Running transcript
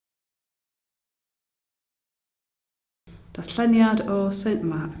Darlleniadau o St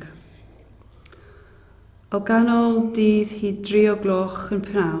Mark. O ganol dydd hyd 3 o gloch yn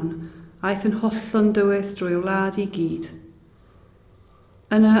pnawn, aeth yn hollol dywydd drwy wlad I gyd.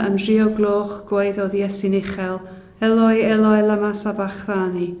 Yna am 3 o gloch gwaeddodd Iesu'n uchel, Eloi, Eloi, lama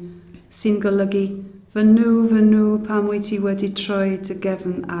sabachthani, sy'n golygu, fy nhw pam wyt ti wedi troi dy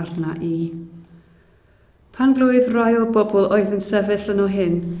gefn arna I. Pan glwydd rai o bobl oedd yn sefyll yn o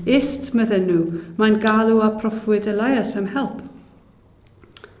hyn, ist, medden nhw, mae'n galw a proffwyd Elias am help.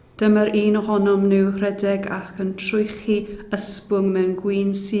 Dyma'r un ohonom nhw rhedeg ac yn trwychu ysbwng mewn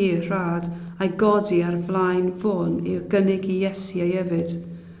gwyn sur rad a'i godi ar flaen ffôn i'w gynnig I Iesu ei yfyd.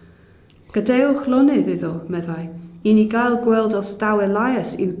 Gadewch lonydd iddo, meddai, I ni gael gweld os daw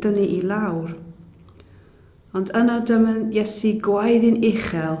Elias i'w dynnu I lawr. Ond yna dyma Iesu gwaeddi'n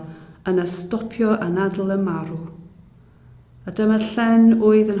uchel yna stopio anadl y marw. A dyma'r llen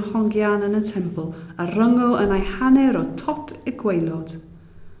oedd yn hongian yn y templ a ryngo yn ei hanner o top y gwaelod.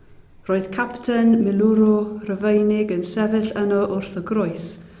 Roedd capten milwro Rufeinig yn sefyll yno wrth y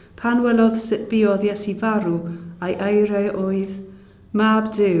groes, pan welodd sut buodd Iesu farw a'i eiriau oedd, Mab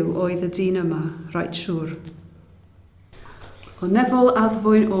Duw oedd y dyn yma, rhaid siŵr. O nefol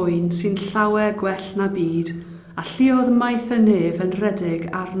addfwyn oen sy'n llawer gwell na byd, a lliodd maith y nef yn rhedeg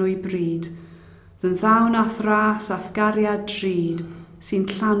arno'i bryd, ddyn ddawn a thras a thgariad drud sy'n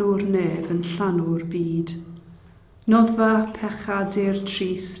llanw'r nef yn llanw'r byd. Noddfa pechadur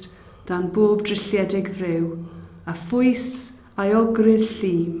trist dan bob drilliedig friw, a phwys a'i ogrydd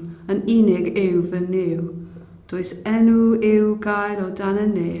llym yn unig yw fy niw. Does enw yw gael o dan y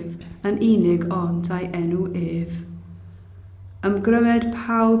nef, yn unig ond a'i enw ef. Ymgrymed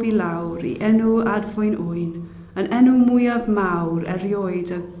pawb I lawr I enw adfwyn oen, yn enw mwyaf mawr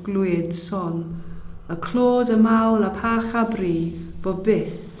erioed y glwyd son, y clod y mawl a pach a bri, fo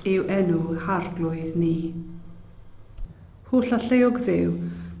byth yw enw harglwydd ni. Hwll a lleog ddiw,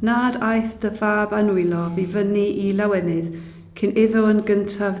 nad aeth dy fab anwylof I fyny I lawenydd, cyn iddo yn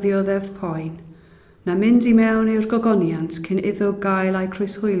gyntaf ddioddef poen, na mynd I mewn i'r gogoniant cyn iddo gael ei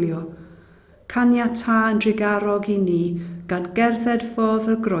croeshwylio. Caniata yn drigarog I ni, gan gerdded ffordd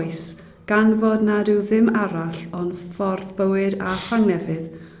y groes, gan fod nad yw ddim arall ond ffordd bywyd a phangnefydd,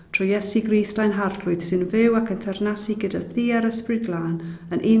 trwy Iesu Grist ein harglwydd sy'n fyw ac yn ternasu gyda thi ar ysbryd glân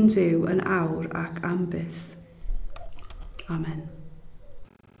yn un Duw yn awr ac am byth. Amen.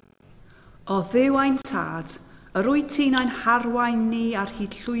 O Dduw ein tad, yr wyt ti'n ein harwain ni ar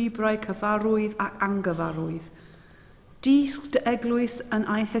hyd llwybrau cyfarwydd ac angyfarwydd. Disg dy eglwys yn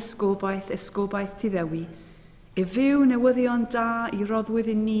ein esgobaeth tiddewi, I fyw newyddion da I roddwydd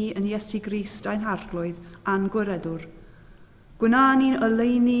I ni yn Iesu Grist ein harglwydd a'n gwiredwr. Gwna ni'n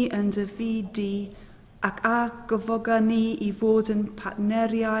oleuni yn dy fyd di ac a gyfoga ni I fod yn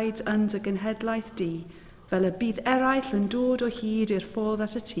partneriaid yn dy genhedlaeth di, fel y bydd eraill yn dod o hyd i'r ffordd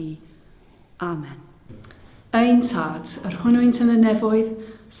at y ti. Amen. Ein tad, yr hwnnwynt yn y nefoedd,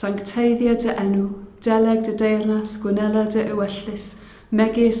 sancteiddio dy enw, deleg dy deyrnas, gwenela dy ewyllus,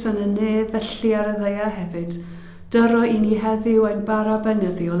 megis yn y nef felly ar y ddeia hefyd, dyro I ni heddiw ein bara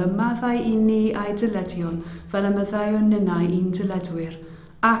benyddiol y maddau I ni a'i dyledion fel y myddai o ninnau i'n dyledwyr,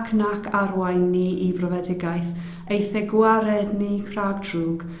 ac nac arwain ni I brofedigaeth, eithau gwared ni rhag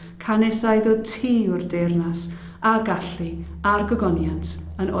drwg, canesau ddod ti o'r deyrnas, a gallu a'r gogoniant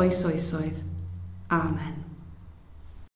yn oes oesoedd. Amen.